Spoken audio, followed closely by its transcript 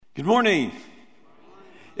Good morning.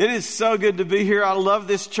 It is so good to be here. I love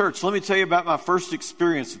this church. Let me tell you about my first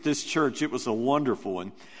experience at this church. It was a wonderful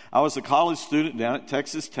one. I was a college student down at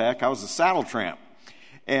Texas Tech. I was a saddle tramp.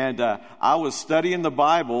 And I was studying the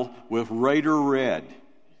Bible with Raider Red.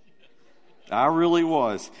 I really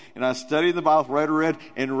was. And I studied the Bible with Raider Red.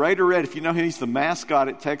 And Raider Red, if you know him, he's the mascot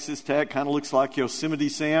at Texas Tech. Kind of looks like Yosemite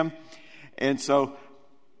Sam. And so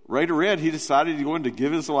Raider Red, he decided he wanted to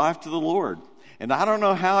give his life to the Lord. And I don't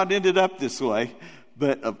know how it ended up this way,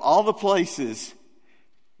 but of all the places,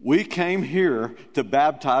 we came here to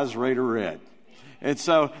baptize Raider Red. And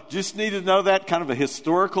so just need to know that kind of a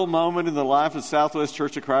historical moment in the life of Southwest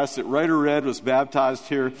Church of Christ that Raider Red was baptized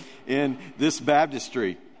here in this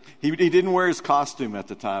baptistry. He didn't wear his costume at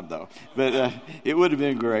the time, though, but it would have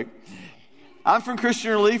been great. I'm from Christian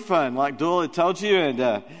Relief Fund, like Doyle had told you,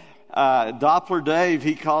 and Doppler Dave,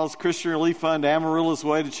 he calls Christian Relief Fund Amarillo's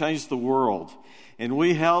way to change the world. And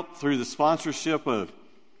we help through the sponsorship of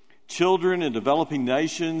children in developing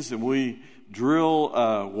nations, and we drill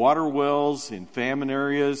water wells in famine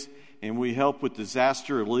areas, and we help with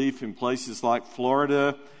disaster relief in places like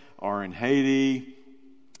Florida or in Haiti,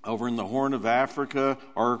 over in the Horn of Africa,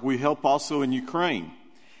 or we help also in Ukraine.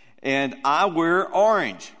 And I wear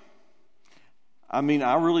orange. I mean,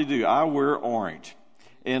 I really do. I wear orange.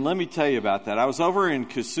 And let me tell you about that. I was over in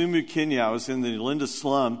Kisumu, Kenya. I was in the Linda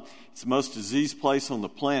slum. It's the most diseased place on the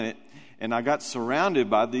planet. And I got surrounded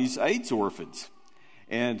by these AIDS orphans.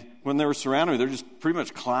 And when they were surrounding me, they're just pretty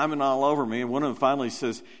much climbing all over me. And one of them finally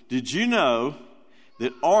says, "Did you know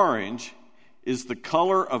that orange is the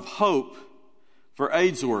color of hope for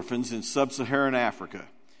AIDS orphans in sub-Saharan Africa?"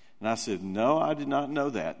 And I said, "No, I did not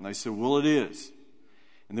know that." And they said, "Well, it is."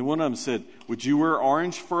 And then one of them said, "Would you wear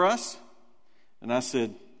orange for us?" And I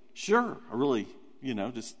said, "Sure." I really,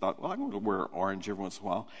 just thought, well, I'm going to wear orange every once in a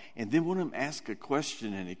while. And then one of them asked a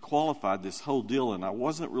question, and he qualified this whole deal, and I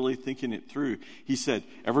wasn't really thinking it through. He said,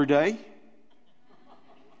 "Every day?"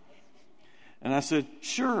 And I said,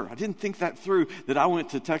 "Sure." I didn't think that through, that I went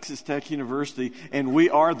to Texas Tech University, and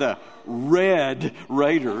we are the Red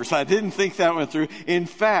Raiders. I didn't think that went through. In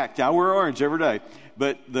fact, I wear orange every day.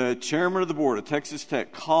 But the chairman of the board of Texas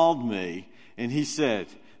Tech called me, and he said,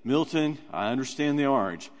 "Milton, I understand the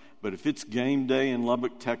orange, but if it's game day in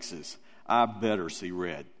Lubbock, Texas, I better see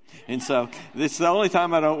red." And so this is the only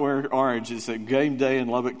time I don't wear orange is at game day in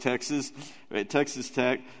Lubbock, Texas, at Texas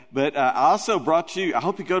Tech. But I also brought you, I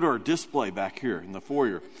hope you go to our display back here in the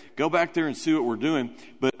foyer. Go back there and see what we're doing.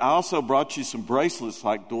 But I also brought you some bracelets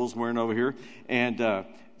like Doyle's wearing over here. And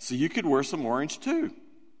so you could wear some orange too.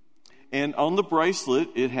 And on the bracelet,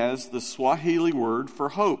 it has the Swahili word for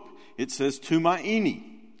hope. It says Tumaini.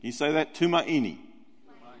 You say that? Tumaini.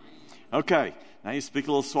 Okay, now you speak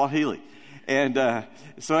a little Swahili. And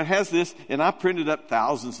so it has this, and I printed up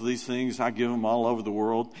thousands of these things. I give them all over the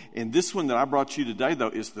world. And this one that I brought you today, though,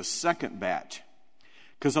 is the second batch.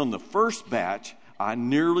 Because on the first batch, I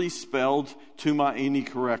nearly spelled Tumaini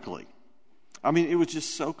correctly. I mean, it was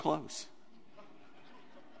just so close.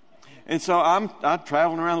 And so I'm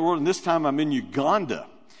traveling around the world, and this time I'm in Uganda.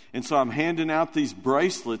 And so I'm handing out these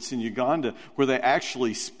bracelets in Uganda where they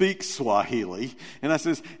actually speak Swahili. And I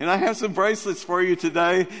says, "And I have some bracelets for you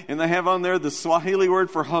today." And they have on there the Swahili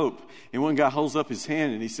word for hope. And one guy holds up his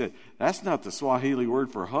hand and he said, "That's not the Swahili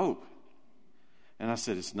word for hope." And I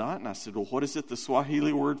said, "It's not?" And I said, "Well, what is it the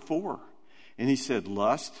Swahili word for?" And he said,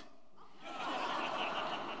 "Lust."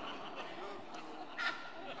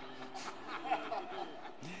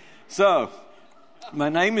 So, my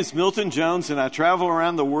name is Milton Jones, and I travel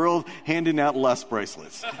around the world handing out lust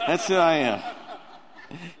bracelets. That's who I am.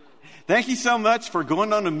 Thank you so much for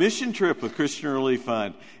going on a mission trip with Christian Relief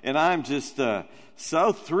Fund. And I'm just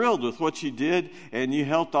so thrilled with what you did. And you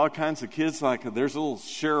helped all kinds of kids. Like there's little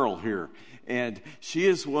Cheryl here. And she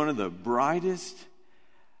is one of the brightest,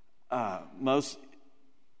 most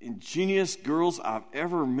ingenious girls I've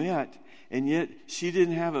ever met. And yet she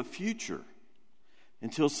didn't have a future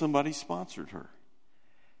until somebody sponsored her.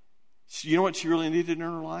 You know what she really needed in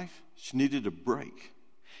her life? She needed a break.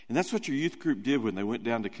 And that's what your youth group did when they went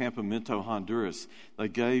down to Campamento, Honduras. They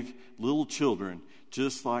gave little children,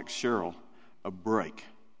 just like Cheryl, a break.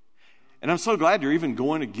 And I'm so glad you're even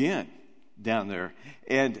going again down there.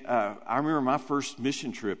 And I remember my first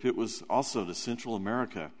mission trip. It was also to Central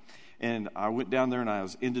America. And I went down there and I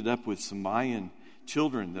ended up with some Mayan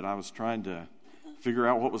children that I was trying to figure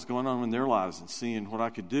out what was going on in their lives and seeing what I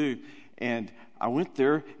could do. And I went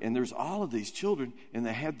there, and there's all of these children, and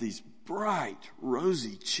they had these bright,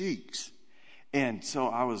 rosy cheeks. And so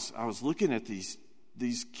I was looking at these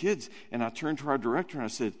these kids. And I turned to our director and I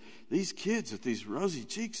said, these kids with these rosy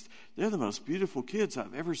cheeks, they're the most beautiful kids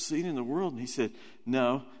I've ever seen in the world. And he said,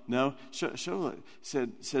 no,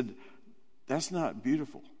 said, that's not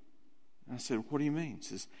beautiful. And I said, what do you mean? He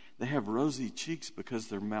says, they have rosy cheeks because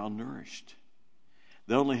they're malnourished.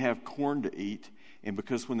 They only have corn to eat, and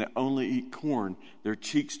because when they only eat corn, their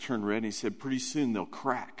cheeks turn red. And he said, pretty soon they'll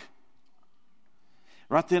crack.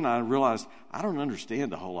 Right then I realized I don't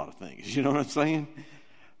understand a whole lot of things. You know what I'm saying?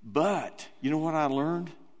 But you know what I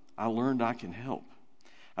learned? I learned I can help.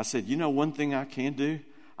 I said, you know one thing I can do?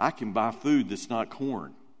 I can buy food that's not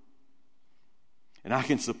corn. And I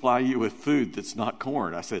can supply you with food that's not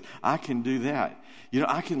corn. I said, I can do that. You know,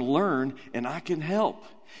 I can learn and I can help.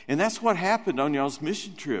 And that's what happened on y'all's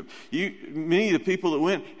mission trip. Many of the people that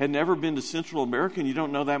went had never been to Central America, and you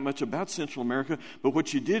don't know that much about Central America. But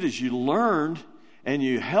what you did is you learned and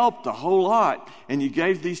you helped a whole lot, and you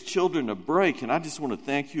gave these children a break. And I just want to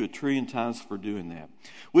thank you a trillion times for doing that.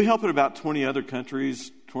 We help in about 20 to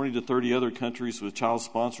 30 other countries with child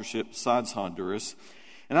sponsorship besides Honduras.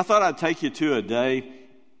 And I thought I'd take you to a day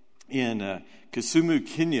in Kisumu,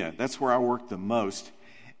 Kenya. That's where I work the most.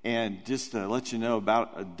 And just to let you know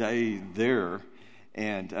about a day there.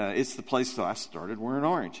 And it's the place that I started wearing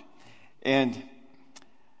orange. And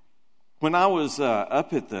when I was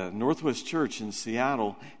up at the Northwest Church in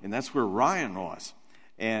Seattle, and that's where Ryan was.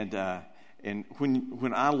 And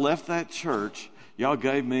when I left that church, y'all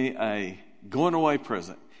gave me a going away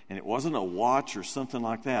present. And it wasn't a watch or something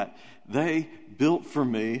like that. They built for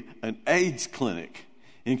me an AIDS clinic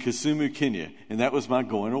in Kisumu, Kenya. And that was my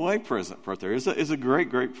going away present right there. It's a great,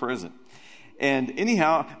 great present. And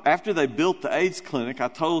anyhow, after they built the AIDS clinic, I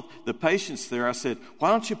told the patients there, I said, why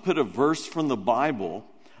don't you put a verse from the Bible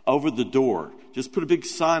over the door? Just put a big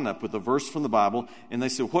sign up with a verse from the Bible. And they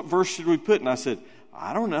said, what verse should we put? And I said,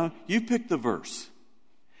 I don't know. You pick the verse.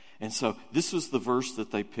 And so this was the verse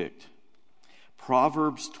that they picked.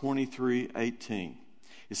 Proverbs 23:18.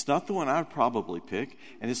 It's not the one I would probably pick,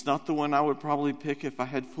 and it's not the one I would probably pick if I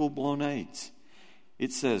had full-blown AIDS.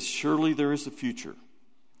 It says, surely there is a future,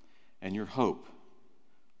 and your hope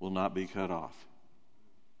will not be cut off.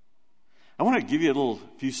 I want to give you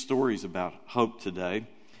a few stories about hope today.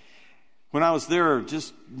 When I was there,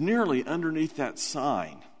 just nearly underneath that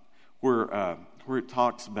sign where it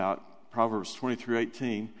talks about Proverbs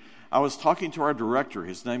 23:18, I was talking to our director.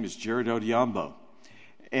 His name is Jared Odiambo.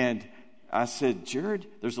 And I said, Jared,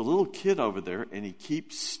 there's a little kid over there, and he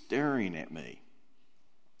keeps staring at me.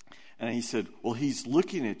 And he said, well, he's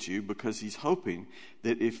looking at you because he's hoping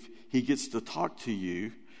that if he gets to talk to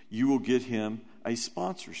you, you will get him a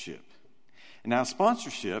sponsorship. And now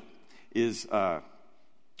sponsorship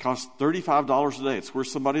costs $35 a day. It's where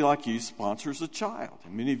somebody like you sponsors a child,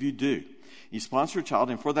 and many of you do. You sponsor a child,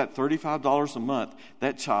 and for that $35 a month,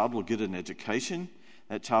 that child will get an education,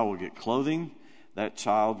 that child will get clothing, that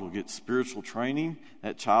child will get spiritual training,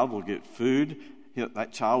 that child will get food,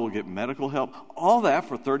 that child will get medical help, all that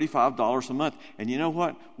for $35 a month. And you know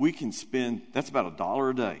what? We can spend, that's about $1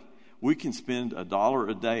 a day. We can spend $1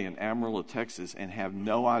 a day in Amarillo, Texas, and have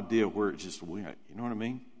no idea where it just went. You know what I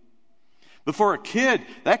mean? But for a kid,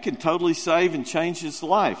 that can totally save and change his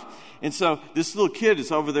life. And so this little kid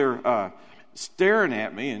is over there staring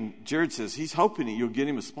at me, and Jared says he's hoping that you'll get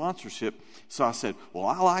him a sponsorship. So I said, well,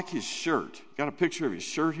 I like his shirt. Got a picture of his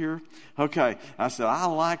shirt here? Okay. I said, I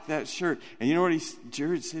like that shirt. And you know what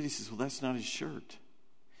Jared said? He says, well, that's not his shirt.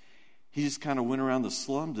 He just kind of went around the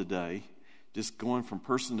slum today, just going from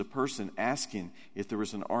person to person, asking if there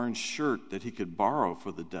was an orange shirt that he could borrow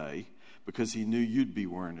for the day because he knew you'd be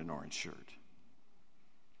wearing an orange shirt.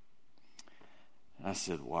 I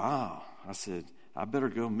said, wow. I said, I better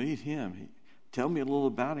go meet him. Tell me a little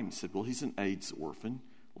about him. He said, well, he's an AIDS orphan,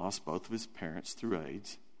 lost both of his parents through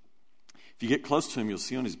AIDS. If you get close to him, you'll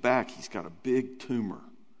see on his back he's got a big tumor.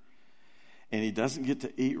 And he doesn't get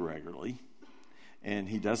to eat regularly. And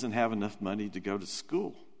he doesn't have enough money to go to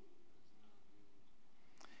school.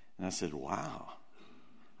 And I said, wow,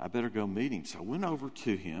 I better go meet him. So I went over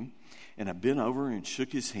to him, and I bent over and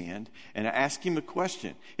shook his hand, and I asked him a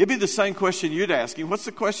question. It'd be the same question you'd ask him. What's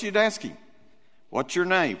the question you'd ask him? What's your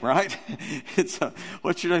name, right? And so,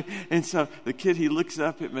 what's your name? And so the kid, he looks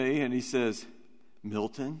up at me and he says,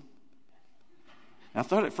 Milton. I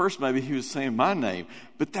thought at first maybe he was saying my name,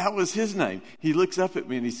 but that was his name. He looks up at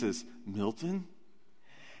me and he says, Milton?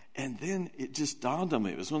 And then it just dawned on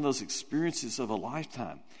me. It was one of those experiences of a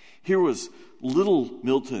lifetime. Here was little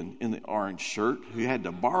Milton in the orange shirt who had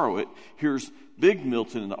to borrow it. Here's big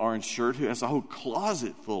Milton in the orange shirt who has a whole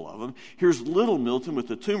closet full of them. Here's little Milton with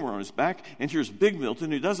a tumor on his back. And here's big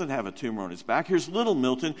Milton who doesn't have a tumor on his back. Here's little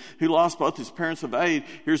Milton who lost both his parents of AIDS.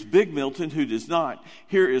 Here's big Milton who does not.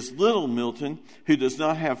 Here is little Milton who does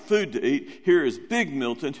not have food to eat. Here is big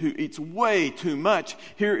Milton who eats way too much.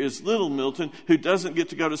 Here is little Milton who doesn't get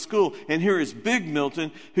to go to school. And here is big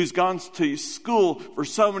Milton who's gone to school for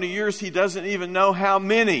so many years he doesn't even know how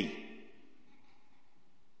many.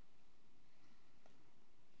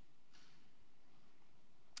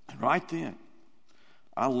 Right then,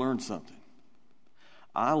 I learned something.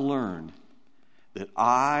 I learned that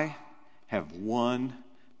I have won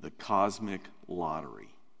the cosmic lottery.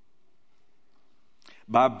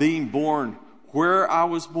 By being born where I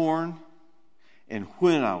was born and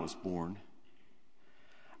when I was born,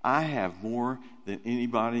 I have more than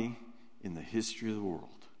anybody in the history of the world.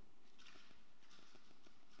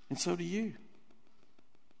 And so do you.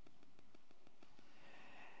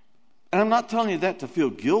 And I'm not telling you that to feel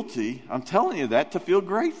guilty. I'm telling you that to feel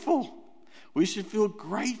grateful. We should feel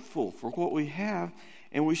grateful for what we have,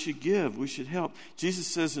 and we should give. We should help. Jesus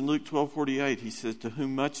says in Luke 12:48, he says, to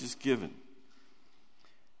whom much is given,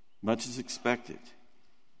 much is expected.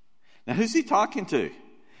 Now, who's he talking to?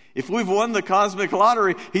 If we've won the cosmic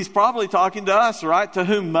lottery, he's probably talking to us, right? To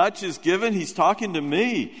whom much is given, he's talking to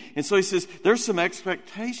me. And so he says, there's some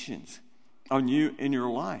expectations on you in your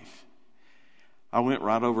life. I went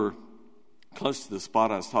right over close to the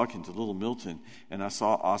spot I was talking to little Milton, and I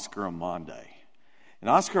saw Oscar Amande. And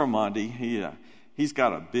Oscar Amande, he's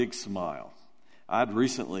got a big smile. I'd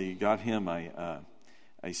recently got him a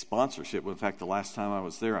sponsorship. In fact, the last time I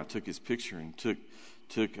was there, I took his picture and took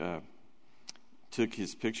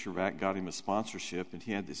his picture back, got him a sponsorship, and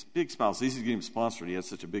he had this big smile. It's easy to get him sponsored. He had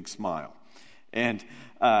such a big smile. And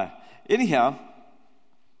anyhow,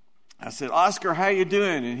 I said, Oscar, how you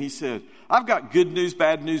doing? And he said, I've got good news,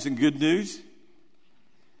 bad news, and good news.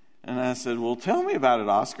 And I said, well, tell me about it,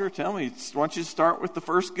 Oscar. Tell me. Why don't you start with the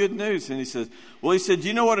first good news? And he said, do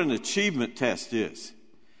you know what an achievement test is?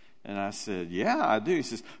 And I said, yeah, I do. He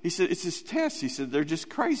said, it's this test. He said, they're just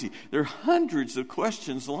crazy. They're hundreds of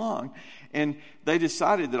questions long. And they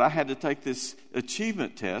decided that I had to take this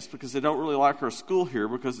achievement test because they don't really like our school here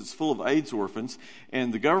because it's full of AIDS orphans.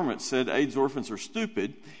 And the government said AIDS orphans are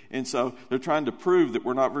stupid. And so they're trying to prove that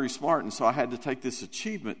we're not very smart. And so I had to take this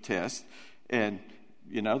achievement test. And,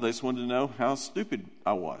 they just wanted to know how stupid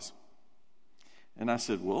I was. And I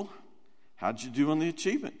said, well, how'd you do on the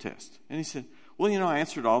achievement test? And he said, well, I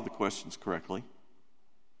answered all the questions correctly.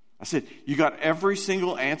 I said, you got every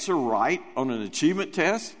single answer right on an achievement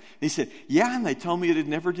test? And he said, yeah, and they told me it had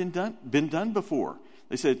never been done before.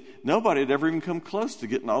 They said, nobody had ever even come close to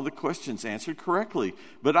getting all the questions answered correctly,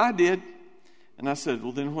 but I did. And I said,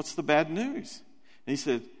 well, then what's the bad news? And he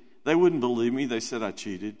said, they wouldn't believe me. They said I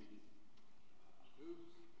cheated.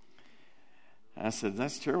 I said,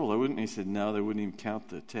 that's terrible. They wouldn't. He said, no, they wouldn't even count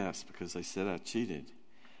the test because they said I cheated.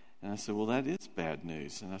 And I said, well, that is bad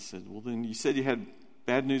news. And I said, well, then you said you had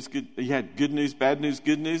bad news, good. You had good news, bad news,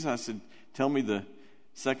 good news. And I said, tell me the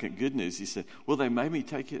second good news. He said, well, they made me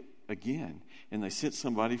take it again. And they sent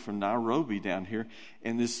somebody from Nairobi down here.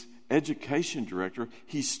 And this education director,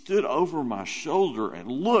 he stood over my shoulder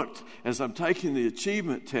and looked as I'm taking the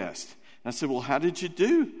achievement test. And I said, well, how did you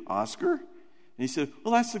do, Oscar? And he said,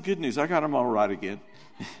 well, that's the good news. I got them all right again.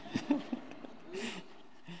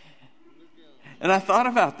 And I thought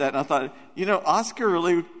about that, and I thought, Oscar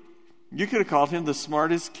really, you could have called him the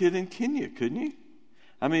smartest kid in Kenya, couldn't you?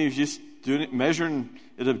 I mean, he was just doing it, measuring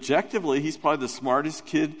it objectively. He's probably the smartest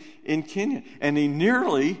kid in Kenya. And he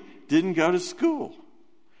nearly didn't go to school.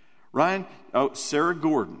 Sarah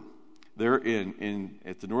Gordon, there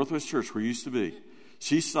at the Northwest Church where he used to be,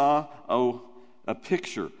 she saw a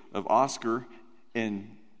picture of Oscar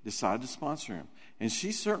and decided to sponsor him. And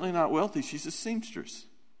she's certainly not wealthy. She's a seamstress.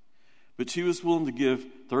 But she was willing to give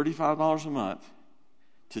 $35 a month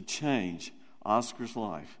to change Oscar's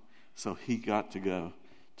life so he got to go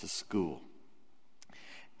to school.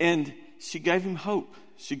 And she gave him hope.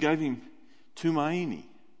 She gave him Tumaini.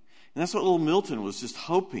 And that's what little Milton was just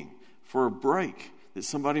hoping for, a break, that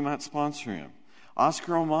somebody might sponsor him.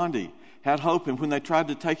 Oscar Amande had hope, and when they tried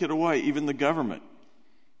to take it away, even the government,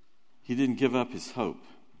 he didn't give up his hope.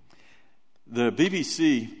 The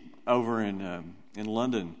BBC over in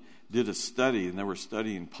London did a study, and they were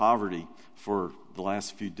studying poverty for the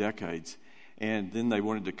last few decades. And then they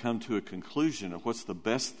wanted to come to a conclusion of what's the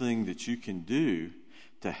best thing that you can do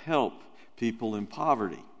to help people in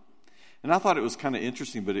poverty. And I thought it was kind of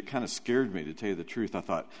interesting, but it kind of scared me, to tell you the truth. I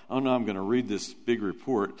thought, oh no, I'm going to read this big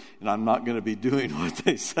report, and I'm not going to be doing what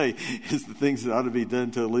they say is the things that ought to be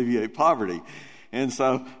done to alleviate poverty. And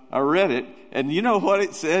so I read it, and you know what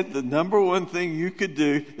it said? The number one thing you could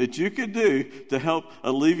do to help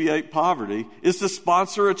alleviate poverty is to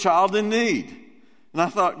sponsor a child in need. And I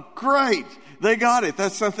thought, great, they got it.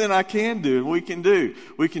 That's something I can do and we can do.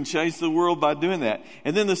 We can change the world by doing that.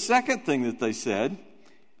 And then the second thing that they said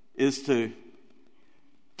is to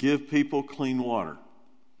give people clean water.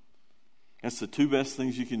 That's the two best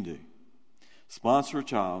things you can do. Sponsor a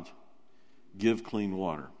child, give clean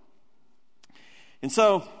water. And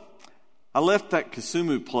so I left that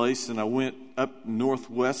Kisumu place and I went up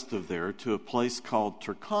northwest of there to a place called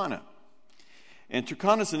Turkana. And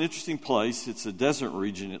Turkana is an interesting place. It's a desert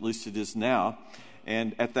region, at least it is now.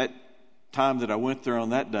 And at that time that I went there on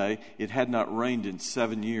that day, it had not rained in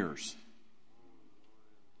 7 years.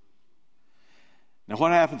 Now,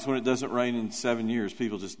 what happens when it doesn't rain in 7 years?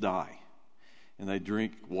 People just die. And they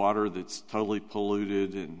drink water that's totally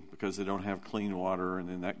polluted, and because they don't have clean water, and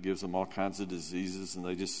then that gives them all kinds of diseases, and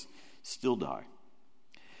they just still die.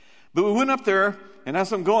 But we went up there, and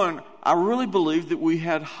as I'm going, I really believed that we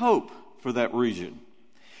had hope for that region.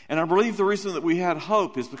 And I believe the reason that we had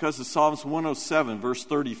hope is because of Psalms 107, verse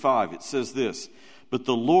 35. It says this, "But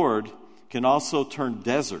the Lord can also turn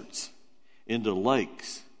deserts into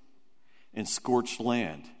lakes and scorched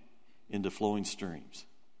land into flowing streams."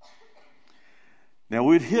 Now,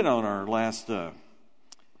 we'd hit on our last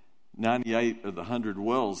 98 of the 100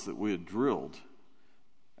 wells that we had drilled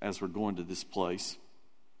as we're going to this place.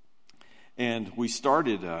 And we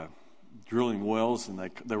started drilling wells, and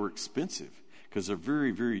they were expensive because they're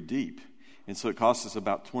very, very deep. And so it cost us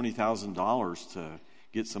about $20,000 to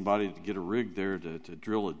get somebody to get a rig there to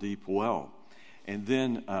drill a deep well. And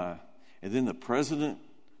then the president,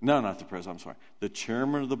 no, not the president, I'm sorry, the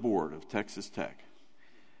chairman of the board of Texas Tech,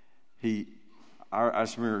 I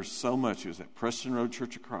just remember so much. He was at Preston Road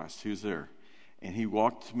Church of Christ. He was there. And he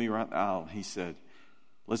walked to me right the aisle, and he said,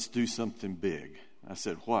 "Let's do something big." I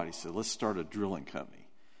said, "What?" He said, "Let's start a drilling company."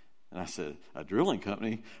 And I said, "A drilling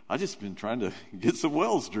company? I've just been trying to get some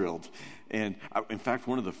wells drilled." And in fact,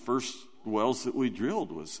 one of the first wells that we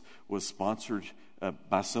drilled was sponsored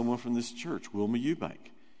by someone from this church, Wilma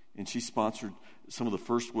Eubank. And she sponsored some of the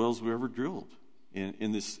first wells we ever drilled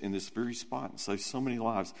in this very spot, and saved so many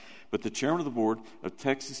lives. But the chairman of the board of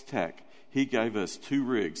Texas Tech, he gave us 2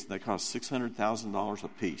 rigs. They cost $600,000 a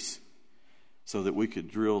piece, so that we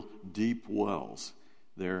could drill deep wells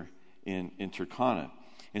there in Turkana.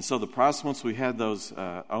 And so the price, once we had those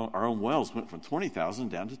our own wells, went from $20,000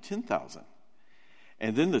 down to $10,000.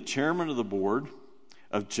 And then the chairman of the board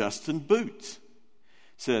of Justin Boots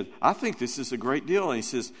said, "I think this is a great deal." And he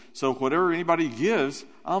says, "So whatever anybody gives,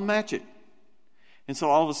 I'll match it." And so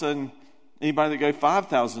all of a sudden, anybody that gave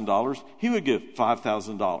 $5,000, he would give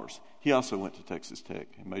 $5,000. He also went to Texas Tech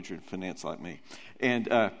and majored in finance like me. And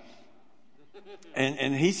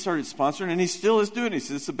he started sponsoring, and he still is doing it. He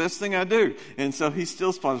says, "It's the best thing I do." And so he's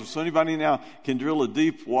still sponsoring. So anybody now can drill a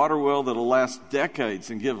deep water well that'll last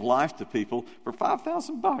decades and give life to people for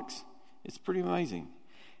 $5,000. It's pretty amazing.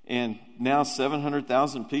 And now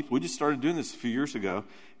 700,000 people, we just started doing this a few years ago,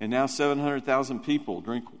 and now 700,000 people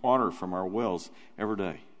drink water from our wells every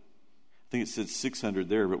day. I think it said 600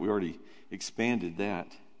 there, but we already expanded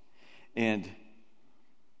that. And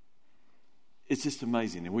it's just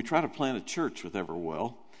amazing. And we try to plant a church with every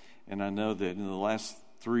well, and I know that in the last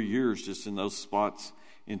 3 years, just in those spots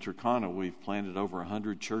in Turkana, we've planted over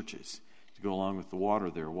 100 churches to go along with the water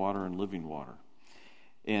there, water and living water.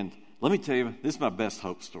 And let me tell you, this is my best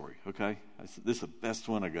hope story, okay? This is the best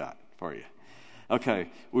one I got for you.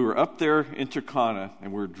 Okay, we were up there in Turkana,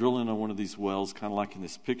 and we were drilling on one of these wells, kind of like in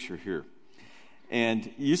this picture here. And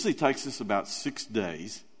it usually takes us about 6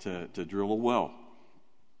 days to drill a well.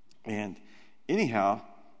 And anyhow,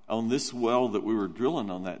 on this well that we were drilling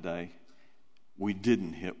on that day, we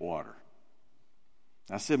didn't hit water.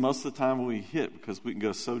 I said most of the time we hit because we can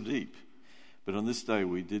go so deep. But on this day,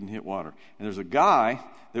 we didn't hit water. And there's a guy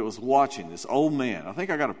that was watching, this old man. I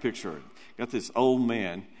think I got a picture of him. Got this old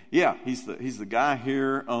man. Yeah, he's the guy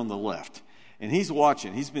here on the left. And he's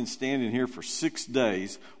watching. He's been standing here for 6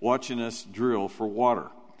 days watching us drill for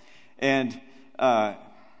water. And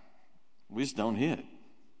we just don't hit.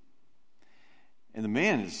 And the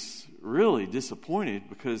man is really disappointed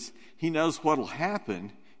because he knows what will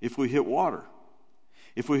happen if we hit water.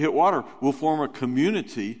 If we hit water, we'll form a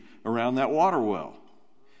community around that water well.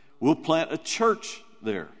 We'll plant a church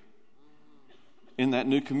there in that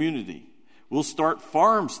new community. We'll start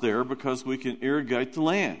farms there because we can irrigate the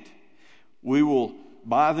land. We will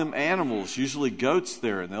buy them animals, usually goats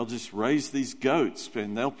there, and they'll just raise these goats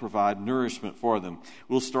and they'll provide nourishment for them.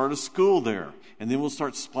 We'll start a school there, and then we'll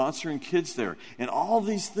start sponsoring kids there. And all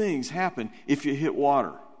these things happen if you hit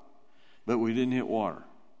water. But we didn't hit water.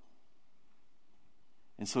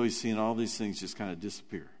 And so he's seeing all these things just kind of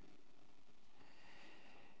disappear.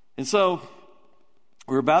 And so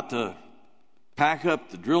we're about to pack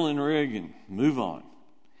up the drilling rig and move on.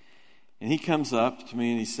 And he comes up to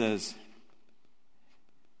me and he says,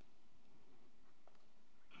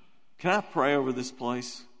 "Can I pray over this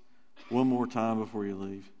place one more time before you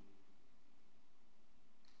leave?"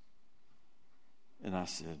 And I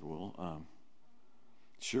said, "Well,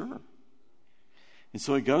 sure." And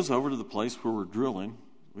so he goes over to the place where we're drilling.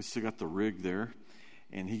 We still got the rig there.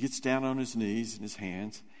 And he gets down on his knees and his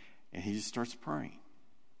hands, and he just starts praying.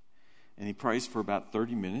 And he prays for about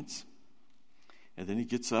 30 minutes. And then he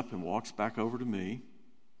gets up and walks back over to me.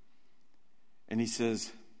 And he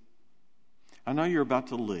says, "I know you're about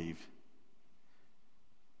to leave,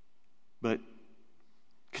 but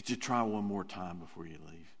could you try one more time before you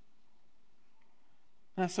leave?"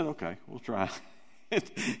 And I said, "Okay, we'll try."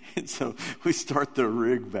 And so we start the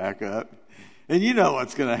rig back up. And you know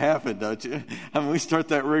what's going to happen, don't you? I mean, we start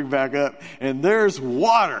that rig back up, and there's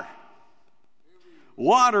water.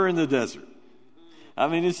 Water in the desert. I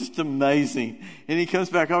mean, it's just amazing. And he comes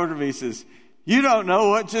back over to me and says, "You don't know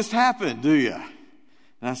what just happened, do you?"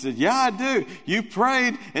 And I said, "Yeah, I do. You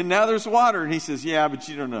prayed, and now there's water." And he says, "Yeah, but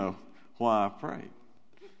you don't know why I prayed.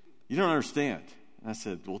 You don't understand." And I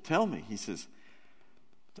said, "Well, tell me." He says,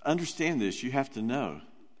 "To understand this, you have to know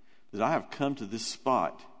that I have come to this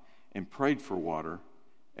spot and prayed for water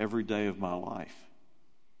every day of my life."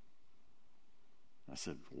 I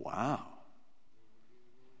said, "Wow."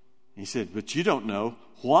 He said, "But you don't know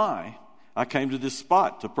why I came to this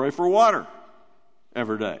spot to pray for water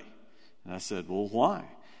every day." And I said, "Well, why?" And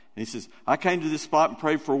he says, "I came to this spot and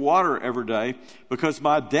prayed for water every day because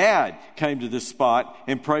my dad came to this spot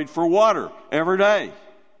and prayed for water every day."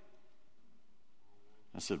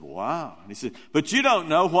 I said, "Wow." And he said, "But you don't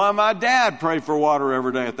know why my dad prayed for water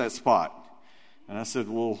every day at that spot." And I said,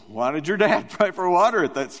 "Well, why did your dad pray for water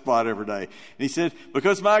at that spot every day?" And he said,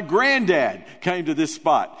 "Because my granddad came to this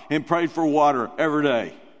spot and prayed for water every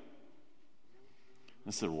day." I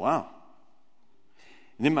said, "Wow."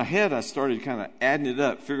 And in my head, I started kind of adding it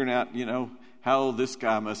up, figuring out, how old this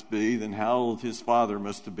guy must be, then how old his father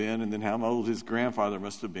must have been, and then how old his grandfather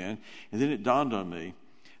must have been. And then it dawned on me,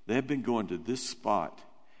 they had been going to this spot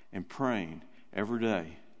and praying every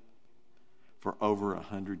day for over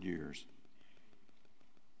 100 years.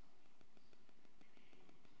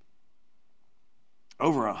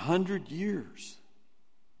 Over 100 years.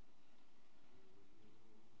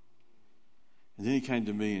 And then he came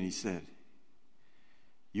to me and he said,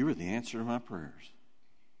 "You were the answer to my prayers."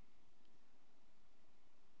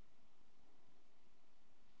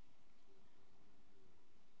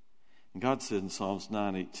 And God said in Psalms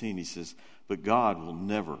 9:18, he says, "But God will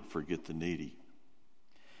never forget the needy.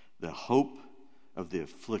 The hope of the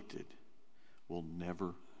afflicted will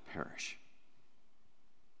never perish."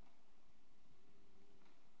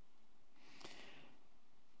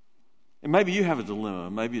 And maybe you have a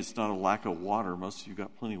dilemma. Maybe it's not a lack of water. Most of you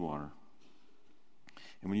got plenty of water.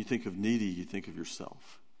 And when you think of needy, you think of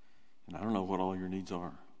yourself. And I don't know what all your needs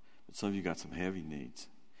are, but some of you got some heavy needs.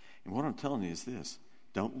 And what I'm telling you is this: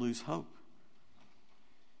 don't lose hope.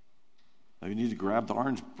 Maybe you need to grab the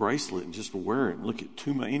orange bracelet and just wear it and look at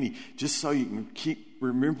too many, just so you can keep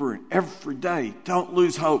remembering every day, don't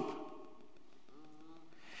lose hope.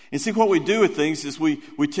 And see, what we do with things is we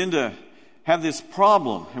tend to have this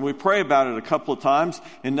problem, and we pray about it a couple of times,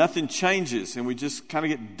 and nothing changes, and we just kind of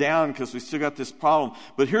get down because we still got this problem.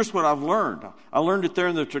 But here's what I've learned. I learned it there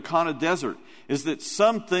in the Turkana Desert, is that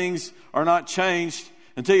some things are not changed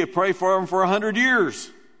until you pray for them for 100 years.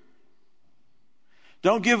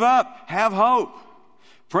 Don't give up. Have hope.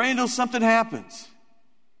 Pray until something happens.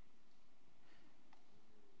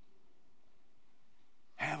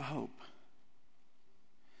 Have hope.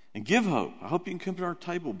 And give hope. I hope you can come to our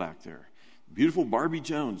table back there. Beautiful Barbie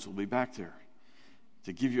Jones will be back there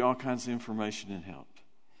to give you all kinds of information and help.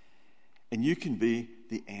 And you can be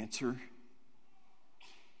the answer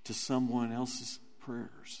to someone else's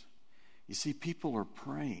prayers. You see, people are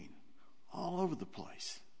praying all over the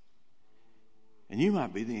place. And you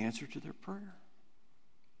might be the answer to their prayer.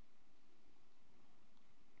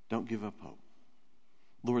 Don't give up hope.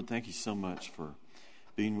 Lord, thank you so much for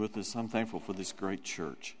being with us. I'm thankful for this great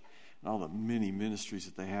church. and all the many ministries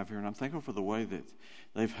that they have here. And I'm thankful for the way that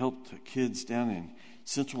they've helped kids down in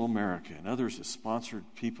Central America, and others have sponsored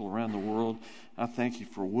people around the world. I thank you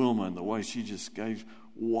for Wilma and the way she just gave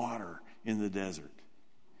water in the desert.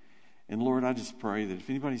 And Lord, I just pray that if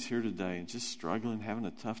anybody's here today and just struggling, having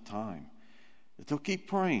a tough time, that they'll keep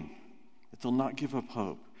praying, that they'll not give up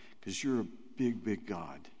hope, because you're a big, big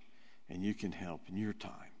God, and you can help in your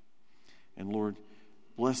time. And Lord,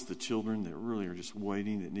 bless the children that really are just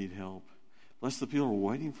waiting, that need help. Bless the people who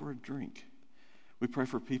are waiting for a drink. We pray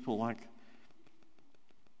for people like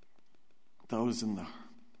those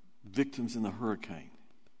victims in the hurricane,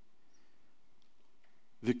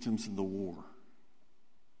 victims in the war,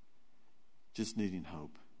 just needing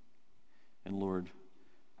hope. And Lord,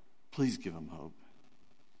 please give them hope.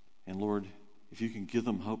 And Lord, if you can give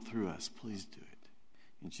them hope through us, please do it.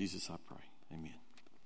 In Jesus I pray. Amen.